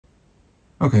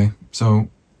Okay, so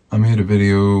I made a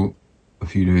video a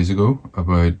few days ago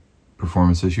about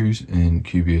performance issues in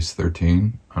Cubase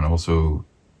 13, and also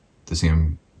the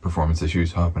same performance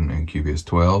issues happen in Cubase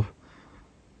 12.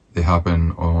 They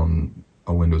happen on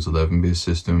a Windows 11 based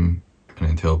system,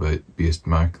 an Intel based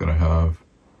Mac that I have,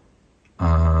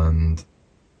 and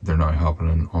they're now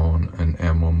happening on an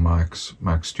M1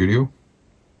 Mac Studio.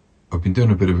 I've been doing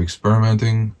a bit of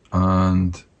experimenting,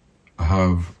 and I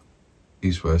have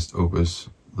East West Opus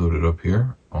loaded up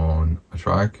here on a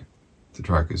track. The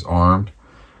track is armed.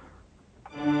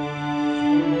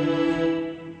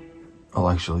 I'll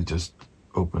actually just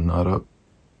open that up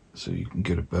so you can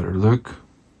get a better look.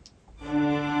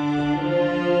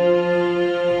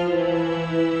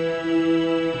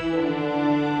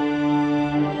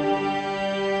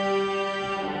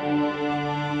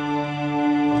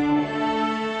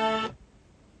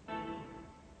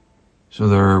 So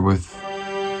there, with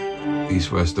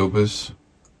East West Opus,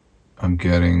 I'm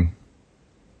getting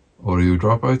audio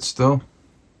dropouts still.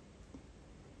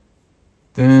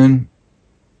 Then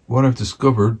what I've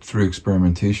discovered through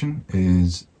experimentation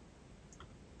is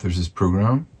there's this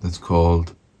program that's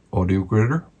called Audio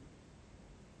Gritter.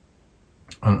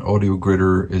 An Audio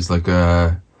Gritter is like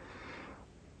I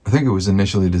think it was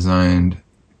initially designed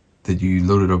that you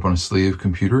load it up on a slave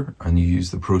computer and you use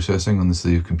the processing on the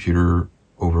slave computer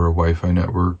over a Wi-Fi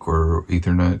network or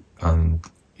Ethernet, and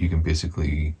you can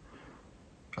basically,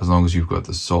 as long as you've got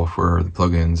the software, the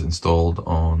plugins installed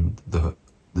on the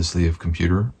slave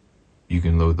computer, you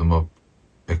can load them up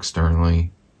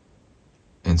externally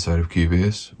inside of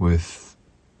Cubase with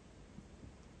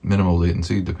minimal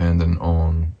latency depending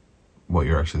on what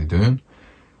you're actually doing.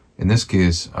 In this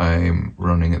case, I'm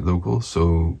running it local,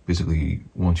 so basically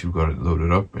once you've got it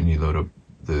loaded up and you load up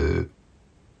the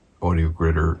Audio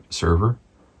Gritter server,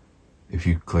 if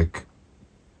you click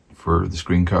for the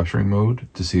screen capturing mode,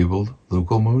 disabled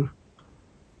local mode,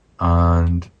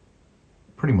 and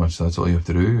pretty much that's all you have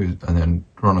to do, and then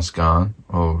run a scan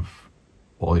of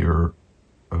all your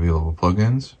available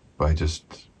plugins by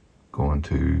just going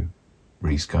to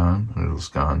rescan, and it'll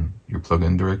scan your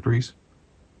plugin directories.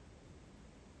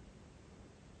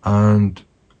 And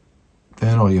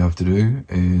then all you have to do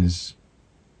is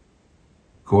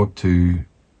go up to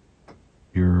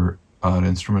your add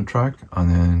instrument track, and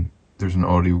then there's an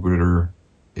Audio Gritter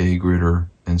A Gritter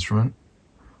instrument.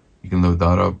 You can load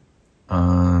that up,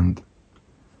 and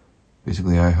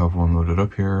basically I have one loaded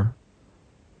up here.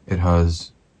 It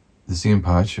has the same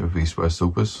patch of East West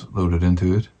Opus loaded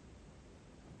into it,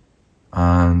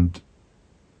 and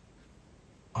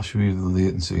I'll show you the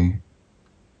latency.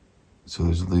 So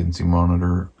there's a latency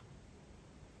monitor.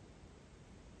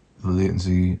 The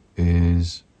latency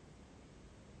is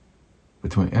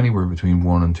anywhere between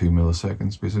 1 and 2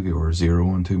 milliseconds, basically, or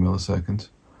 0 and 2 milliseconds.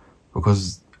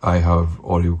 Because I have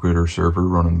Audio Gritter server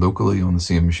running locally on the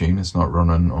same machine, it's not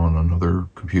running on another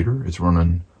computer, it's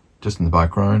running just in the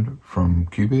background from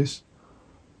Cubase.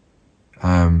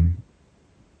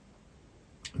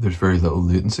 There's very little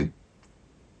latency,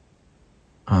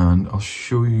 and I'll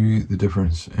show you the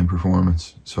difference in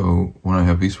performance. So when I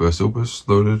have East West Opus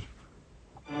loaded,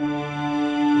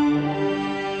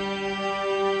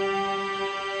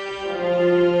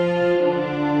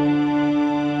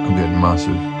 I'm getting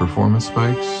massive performance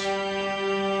spikes.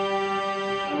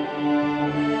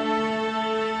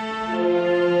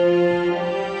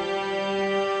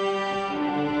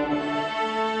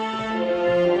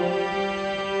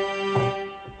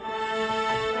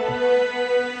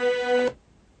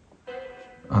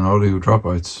 And audio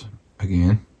dropouts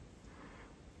again.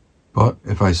 But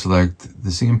if I select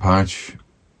the same patch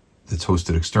that's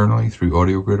hosted externally through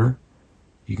Audio Gritter,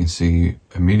 you can see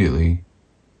immediately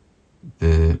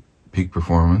the peak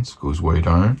performance goes way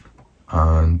down,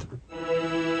 and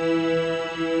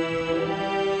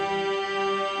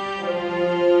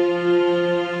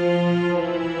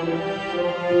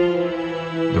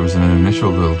there was an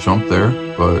initial little jump there,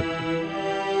 but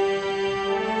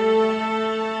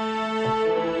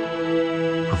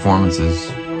performance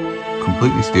is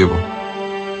completely stable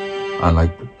and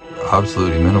like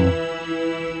absolutely minimal.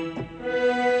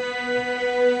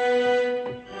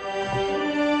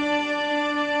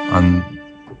 And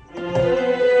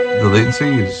the latency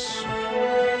is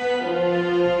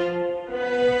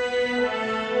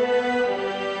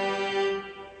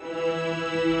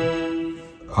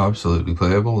absolutely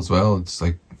playable as well. It's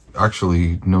like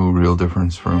actually no real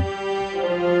difference from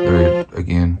there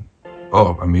again.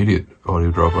 Oh, immediate audio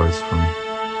dropouts from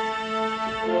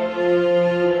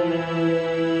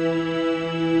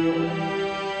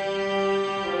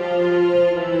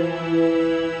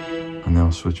and now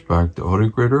switch back to Audio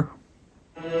Gritter.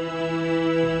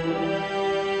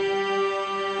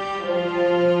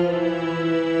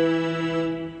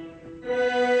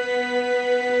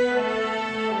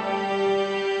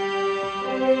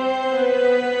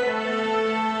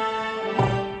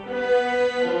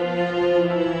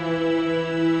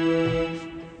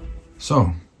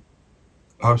 So,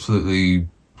 absolutely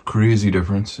crazy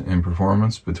difference in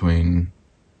performance between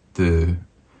the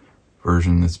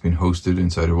version that's been hosted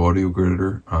inside of Audio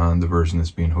Gritter and the version that's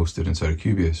being hosted inside of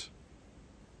Cubase.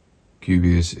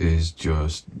 Cubase is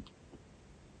just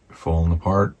falling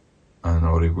apart, and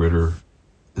Audio Gritter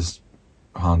is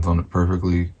handling it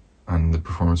perfectly, and the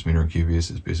performance meter in Cubase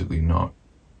is basically not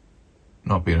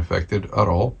being affected at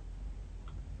all.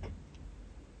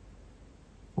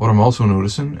 What I'm also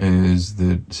noticing is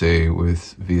that, say,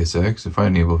 with VSX, if I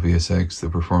enable VSX, the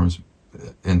performance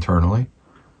internally,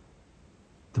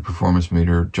 the performance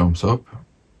meter jumps up,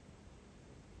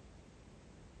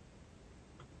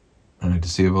 and I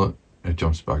disable it, it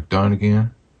jumps back down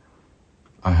again.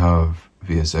 I have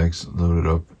VSX loaded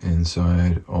up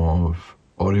inside of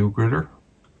Audio Gritter,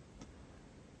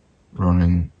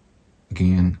 running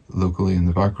again locally in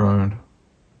the background.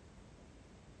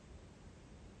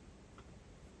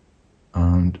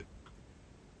 And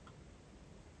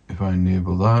if I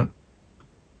enable that,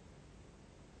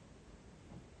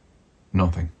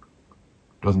 nothing.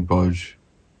 Doesn't budge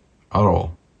at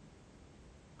all.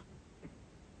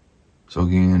 So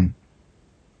again,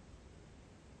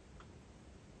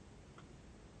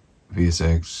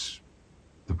 VSX,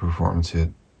 the performance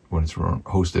hit when it's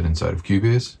hosted inside of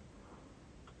Cubase.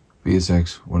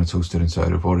 VSX when it's hosted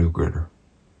inside of Audio Gritter.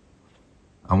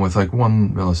 And with like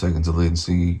 1 millisecond of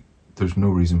latency, there's no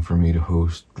reason for me to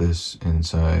host this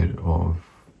inside of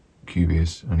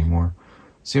Cubase anymore.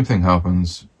 Same thing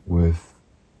happens with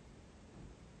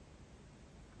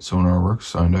SonarWorks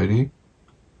Sound ID.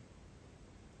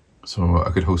 So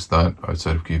I could host that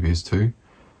outside of Cubase too.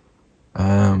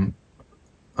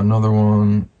 Another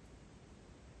one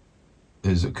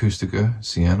is Acoustica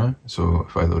Sienna. So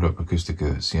if I load up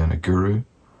Acoustica Sienna Guru,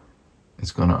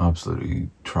 it's gonna absolutely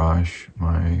trash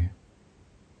my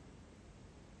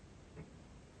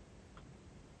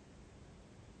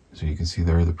so you can see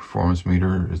there the performance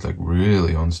meter is like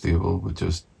really unstable with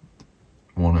just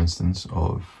one instance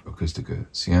of Acoustica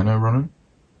Sienna running.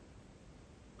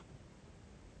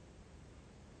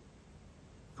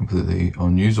 Completely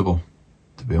unusable,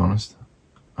 to be honest.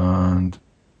 And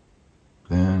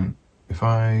then if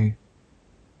I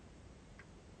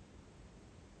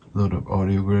load up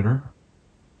Audio Gritter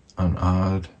and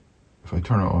add, if I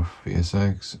turn off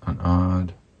VSX and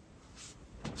add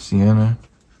Sienna,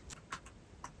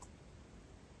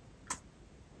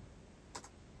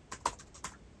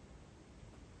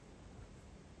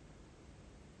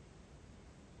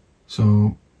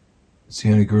 so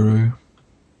Sienna Guru,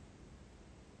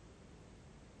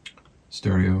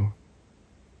 stereo,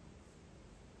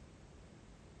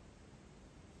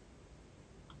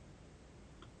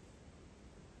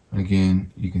 and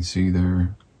again you can see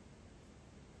there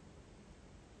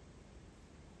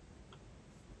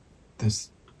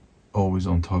this always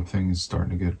on top thing is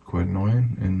starting to get quite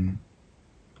annoying. And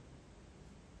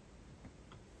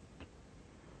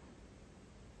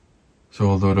so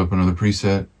I'll load up another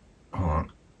preset. Hold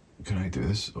on, can I do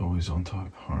this always on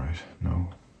top? Alright, no.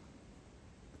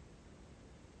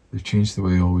 They've changed the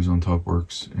way always on top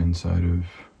works inside of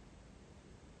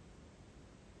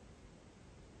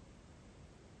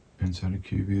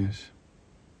Cubase.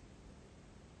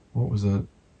 What was that?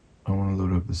 I want to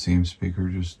load up the same speaker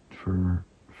just for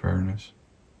fairness.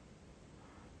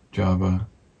 Java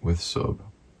with sub.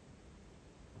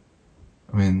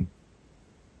 I mean,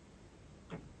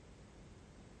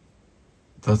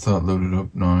 that's not loaded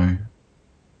up now.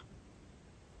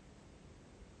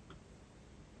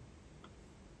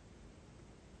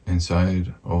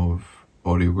 Inside of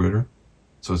Audio Gritter,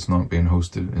 so it's not being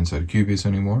hosted inside of Cubase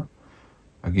anymore.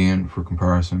 Again, for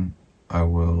comparison, I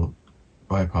will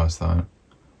bypass that.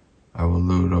 I will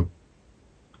load up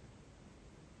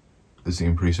the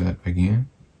same preset again.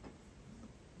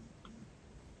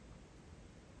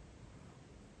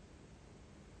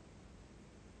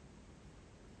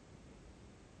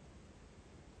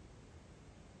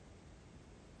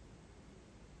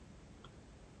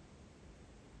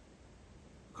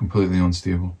 Completely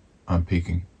unstable and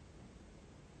peaking.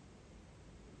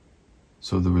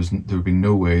 So there would be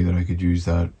no way that I could use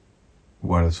that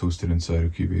while it's hosted inside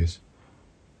of Cubase.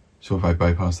 So if I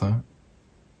bypass that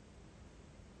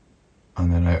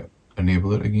and then I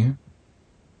enable it again,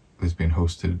 it's being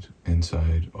hosted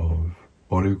inside of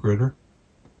Audio Gritter.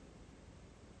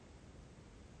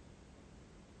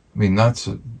 I mean, that's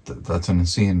an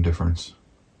insane difference.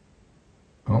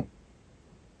 Oh,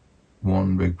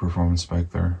 one big performance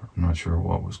spike there. I'm not sure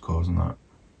what was causing that.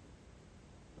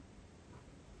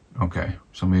 Okay,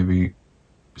 so maybe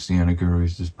Sienna Guru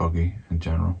is just buggy in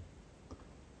general,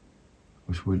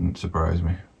 which wouldn't surprise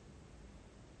me.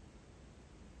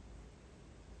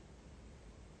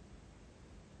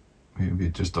 Maybe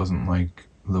it just doesn't like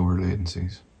lower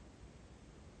latencies.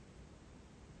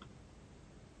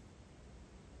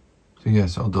 So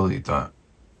yes, I'll delete that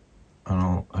and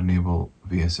I'll enable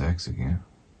VSX again.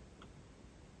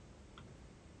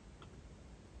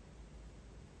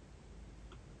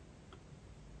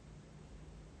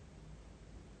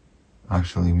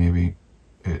 Actually, maybe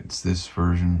it's this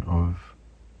version of...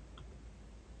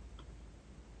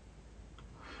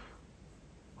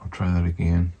 I'll try that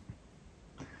again.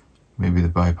 Maybe the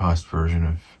bypassed version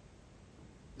of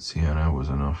Sienna was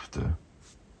enough to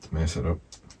mess it up.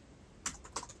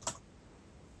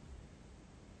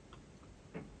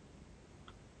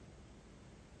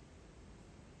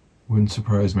 Wouldn't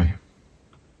surprise me.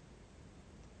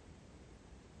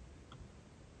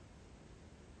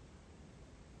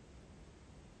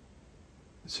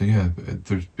 So yeah,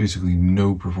 there's basically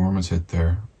no performance hit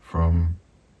there from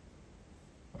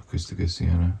Acoustica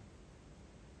Sienna.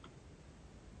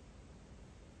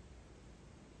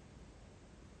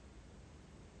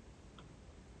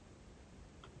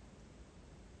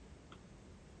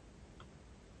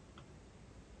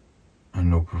 And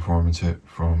no performance hit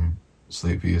from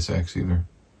Slate VSX either.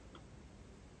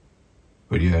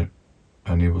 But yet,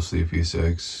 enable Slate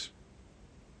VSX,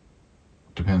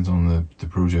 depends on the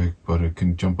project, but it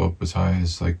can jump up as high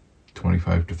as like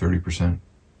 25 to 30%.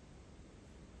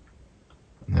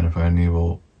 And then if I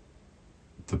enable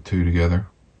the two together,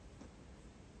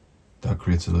 that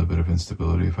creates a little bit of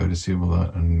instability. If I disable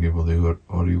that and enable the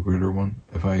audio grider one,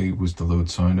 if I was to load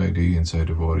Sound ID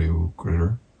inside of audio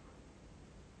grider,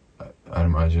 I'd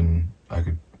imagine I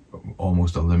could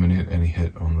almost eliminate any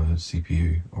hit on the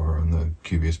CPU or on the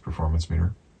Cubase performance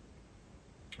meter.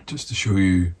 Just to show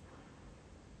you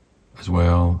as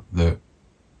well that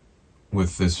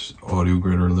with this audio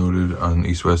grider loaded on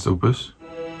East West Opus,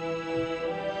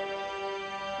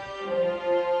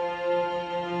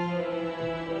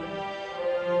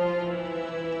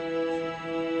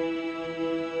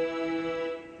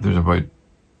 there's about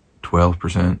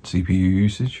 12% CPU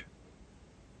usage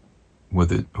with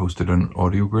it hosted on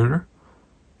audio grider.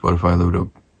 But if I load up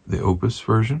the Opus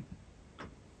version,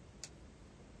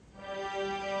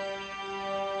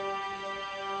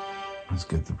 let's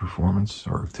get the performance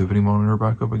or activity monitor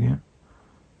back up again.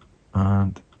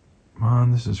 And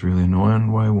man, this is really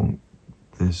annoying. Why won't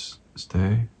this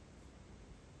stay?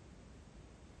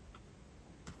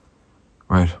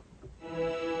 Right.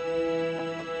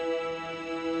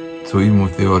 So even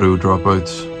with the auto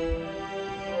dropouts,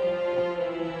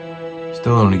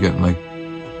 still only getting like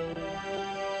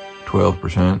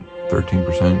 12%,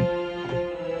 13%.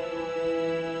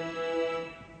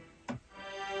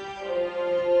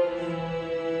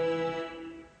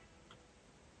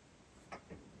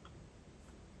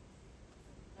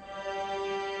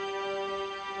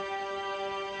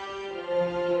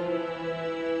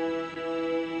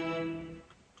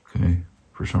 Okay,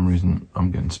 for some reason I'm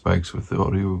getting spikes with the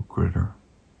audio grider.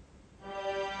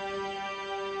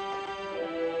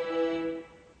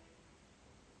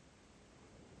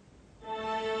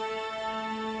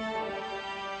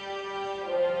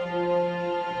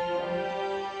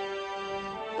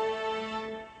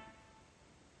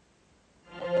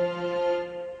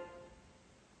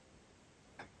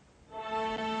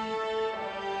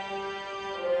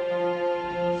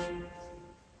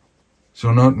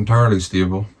 So not entirely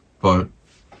stable, but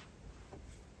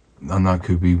and that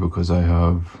could be because I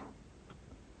have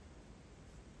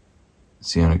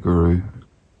Sienna Guru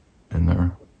in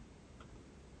there.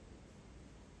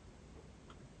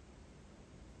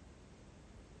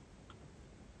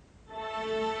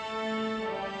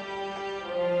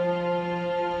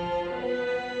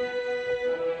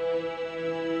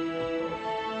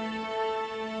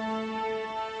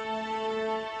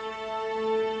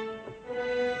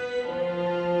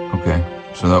 Okay,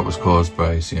 so that was caused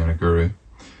by Sienna Guru,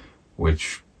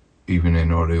 which even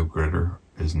in audio grider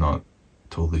is not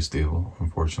totally stable,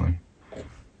 unfortunately.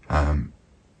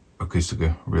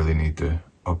 Acoustica really need to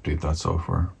update that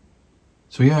software.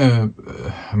 So yeah,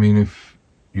 I mean, if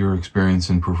you're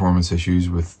experiencing performance issues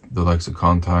with the likes of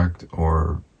Contact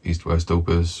or East West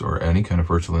Opus or any kind of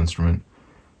virtual instrument,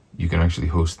 you can actually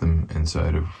host them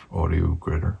inside of audio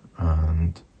grider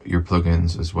and your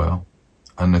plugins as well.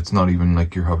 And it's not even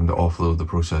like you're having to offload the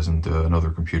processing to another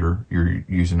computer. You're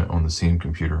using it on the same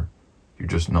computer. You're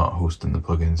just not hosting the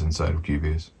plugins inside of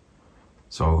Cubase.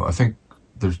 So I think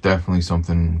there's definitely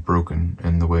something broken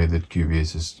in the way that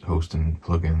Cubase is hosting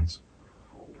plugins.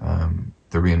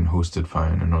 They're being hosted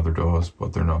fine in other DAWs,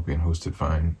 but they're not being hosted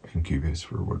fine in Cubase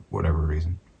for whatever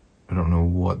reason. I don't know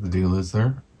what the deal is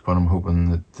there, but I'm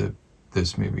hoping that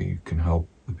this maybe can help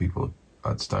the people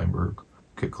at Steinberg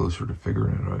get closer to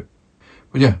figuring it out.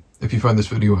 But yeah, if you found this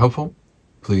video helpful,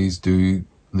 please do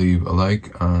leave a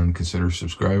like and consider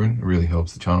subscribing. It really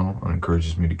helps the channel and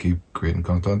encourages me to keep creating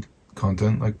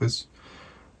content like this.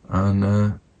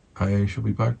 And I shall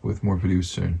be back with more videos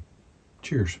soon.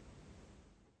 Cheers.